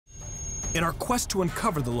In our quest to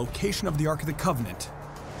uncover the location of the Ark of the Covenant,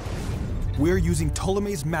 we're using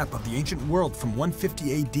Ptolemy's map of the ancient world from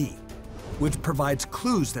 150 AD, which provides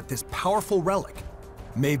clues that this powerful relic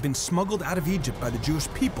may have been smuggled out of Egypt by the Jewish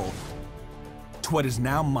people to what is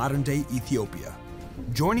now modern-day Ethiopia.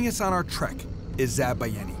 Joining us on our trek is Zab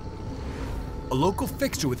Bayeni, a local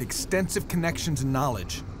fixture with extensive connections and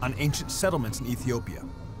knowledge on ancient settlements in Ethiopia,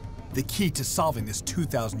 the key to solving this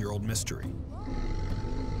 2,000-year-old mystery.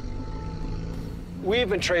 We've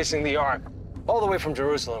been tracing the Ark all the way from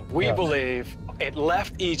Jerusalem. We believe it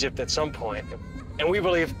left Egypt at some point, and we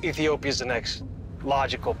believe Ethiopia is the next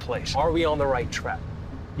logical place. Are we on the right track?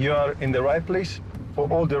 You are in the right place for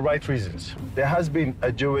all the right reasons. There has been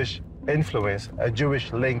a Jewish influence, a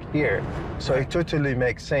Jewish link here, so it totally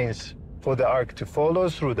makes sense for the Ark to follow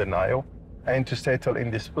through the Nile and to settle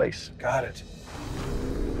in this place. Got it.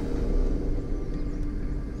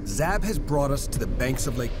 Zab has brought us to the banks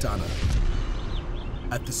of Lake Tana,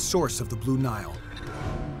 at the source of the Blue Nile.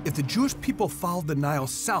 If the Jewish people followed the Nile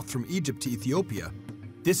south from Egypt to Ethiopia,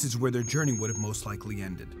 this is where their journey would have most likely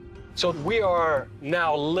ended. So we are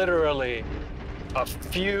now literally a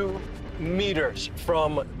few meters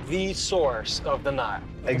from the source of the Nile.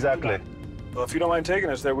 Exactly. Well, if you don't mind taking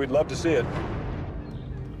us there, we'd love to see it.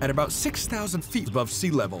 At about 6,000 feet above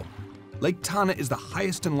sea level, Lake Tana is the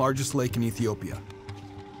highest and largest lake in Ethiopia.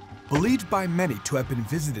 Believed by many to have been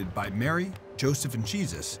visited by Mary, Joseph, and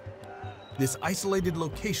Jesus, this isolated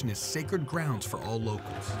location is sacred grounds for all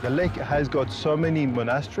locals. The lake has got so many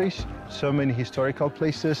monasteries, so many historical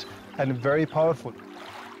places, and very powerful.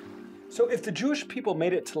 So if the Jewish people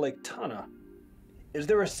made it to Lake Tana, is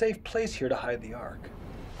there a safe place here to hide the Ark?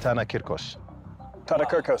 Tana Kirkos. Tana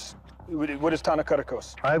Kirkos. What is Tana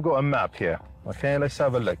Kirkos? I've got a map here. Okay, let's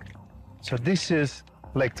have a look. So this is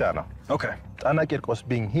Lake Tana. Okay. Tana Kirkos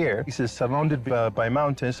being here, this is surrounded by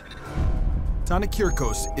mountains. Tana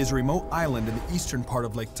Kirkos is a remote island in the eastern part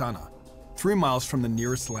of Lake Tana, 3 miles from the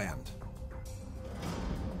nearest land.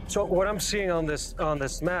 So what I'm seeing on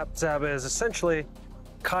this map, Zab, is essentially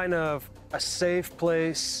kind of a safe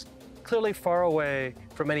place, clearly far away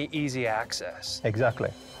from any easy access.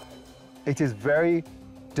 Exactly. It is very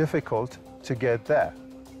difficult to get there.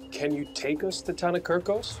 Can you take us to Tana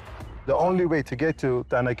Kirkos? The only way to get to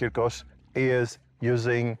Tana Kirkos is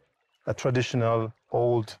using a traditional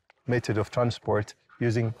old method of transport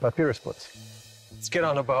using papyrus boats. Let's get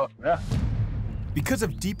on a boat. Yeah. Because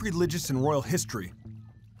of deep religious and royal history,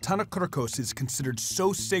 Tana Kirkos is considered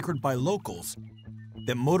so sacred by locals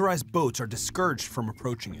that motorized boats are discouraged from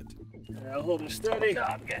approaching it. Yeah, hold it steady.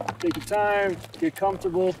 Take your time. Get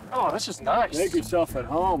comfortable. Oh, this is nice. Make yourself at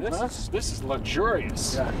home. This is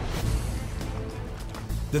luxurious. Yeah.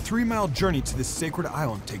 The 3-mile journey to this sacred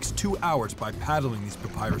island takes 2 hours by paddling these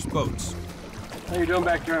papyrus boats. How you doing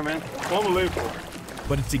back there, man? Unbelievable.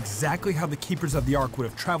 But it's exactly how the keepers of the Ark would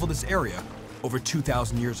have traveled this area over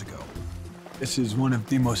 2,000 years ago. This is one of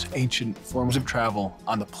the most ancient forms of travel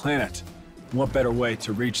on the planet. What better way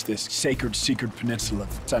to reach this sacred, secret peninsula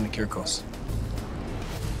of Tana Kirkos?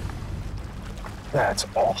 That's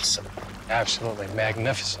awesome. Absolutely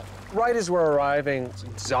magnificent. Right as we're arriving,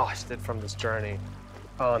 exhausted from this journey,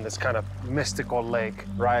 on this kind of mystical lake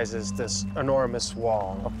rises this enormous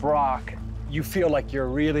wall of rock. You feel like you're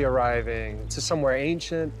really arriving to somewhere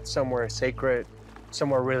ancient, somewhere sacred,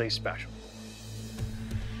 somewhere really special.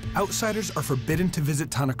 Outsiders are forbidden to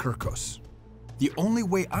visit Tana Kirkos. The only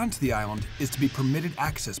way onto the island is to be permitted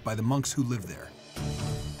access by the monks who live there.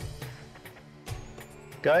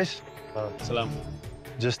 Guys, Salam.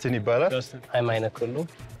 Justin Ibala. Justin. I'm Ainakulu.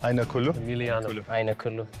 Ainakulu. Emiliano.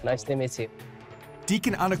 Ainakulu. Nice to meet you.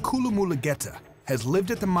 Deacon Anakulu Mulugeta has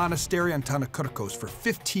lived at the monastery on Tana Kirkos for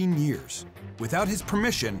 15 years. Without his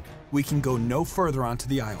permission, we can go no further onto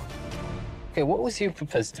the island. Okay, what was your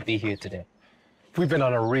purpose to be here today? We've been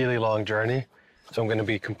on a really long journey, so I'm going to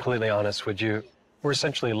be completely honest with you. We're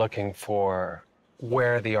essentially looking for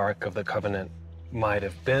where the Ark of the Covenant might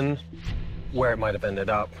have been, where it might have ended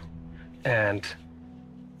up, and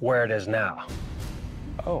where it is now.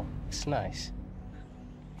 Oh, it's nice.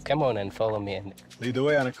 Come on and follow me. Lead the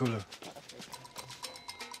way, Anakulu.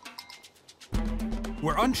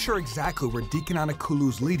 We're unsure exactly where Deacon Anakulu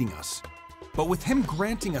is leading us, but with him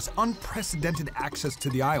granting us unprecedented access to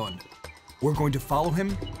the island, we're going to follow him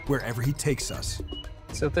wherever he takes us.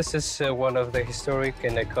 So this is one of the historic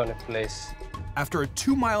and iconic places. After a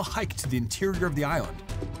 2-mile hike to the interior of the island,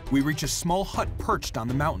 we reach a small hut perched on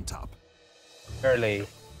the mountaintop. Early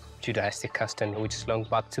Judaistic custom, which belongs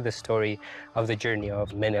back to the story of the journey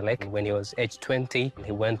of Menelik. When he was age 20,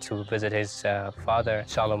 he went to visit his father,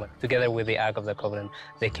 Solomon. Together with the Ark of the Covenant,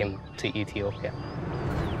 they came to Ethiopia.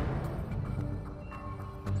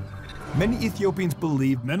 Many Ethiopians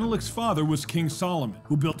believe Menelik's father was King Solomon,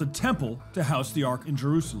 who built a temple to house the Ark in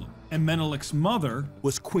Jerusalem. And Menelik's mother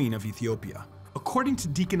was Queen of Ethiopia. According to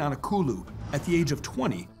Deacon Anakulu, at the age of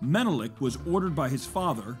 20, Menelik was ordered by his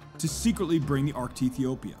father to secretly bring the Ark to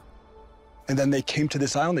Ethiopia. And then they came to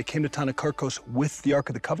this island, they came to Tanakarkos with the Ark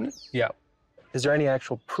of the Covenant? Yeah. Is there any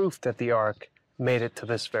actual proof that the Ark made it to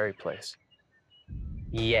this very place?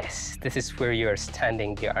 Yes, this is where you are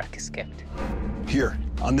standing. The Ark is kept. Here,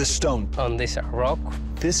 on this stone. On this rock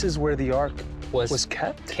This is where the Ark was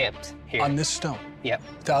kept? Kept here. On this stone. Yep.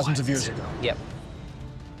 Thousands of years ago. Yep.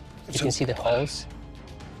 You can see the holes.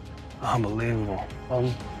 Unbelievable.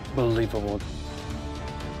 Unbelievable.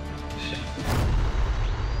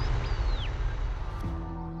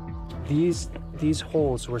 These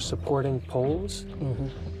holes were supporting poles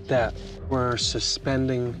that were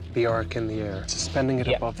suspending the Ark in the air, suspending it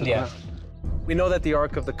above the ground. We know that the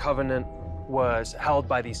Ark of the Covenant was held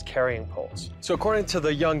by these carrying poles. So according to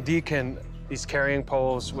the young deacon, these carrying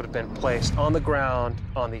poles would have been placed on the ground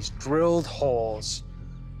on these drilled holes,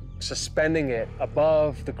 suspending it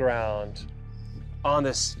above the ground on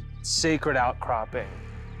this sacred outcropping.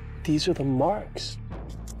 These are the marks.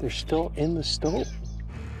 They're still in the stone.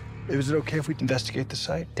 Is it okay if we investigate the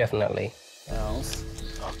site? Definitely.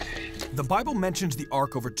 Okay. the Bible mentions the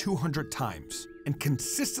Ark over 200 times and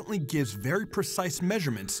consistently gives very precise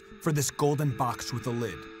measurements for this golden box with a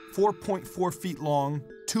lid. 4.4 feet long,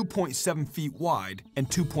 2.7 feet wide, and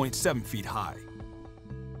 2.7 feet high.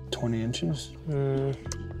 20 inches?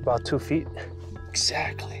 About 2 feet.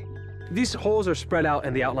 Exactly. These holes are spread out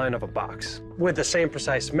in the outline of a box with the same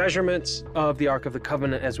precise measurements of the Ark of the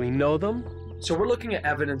Covenant as we know them. So we're looking at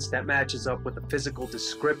evidence that matches up with the physical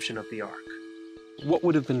description of the Ark. What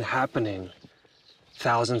would have been happening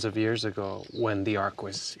thousands of years ago when the Ark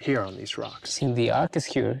was here on these rocks? Since the Ark is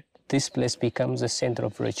here, this place becomes the center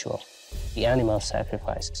of ritual. The animal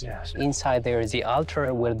sacrifices. Yes. Inside there is the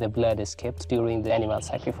altar where the blood is kept during the animal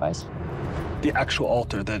sacrifice. The actual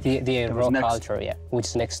altar that The was rock next. altar, yeah, which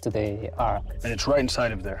is next to the Ark. And it's right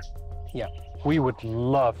inside of there. Yeah. We would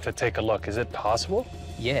love to take a look. Is it possible?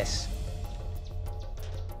 Yes.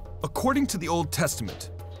 According to the Old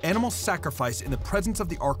Testament, animal sacrifice in the presence of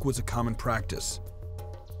the Ark was a common practice.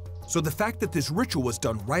 So the fact that this ritual was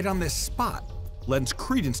done right on this spot lends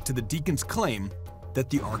credence to the deacon's claim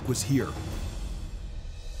that the Ark was here.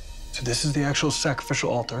 So this is the actual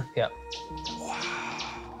sacrificial altar. Yeah.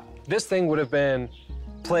 This thing would have been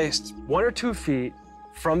placed 1 or 2 feet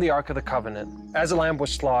from the Ark of the Covenant. As a lamb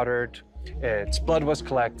was slaughtered, its blood was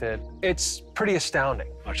collected. It's pretty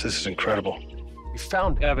astounding. Watch, this is incredible. We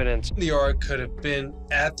found evidence the Ark could have been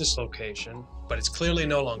at this location, but it's clearly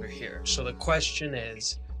no longer here. So the question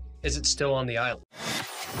is it still on the island?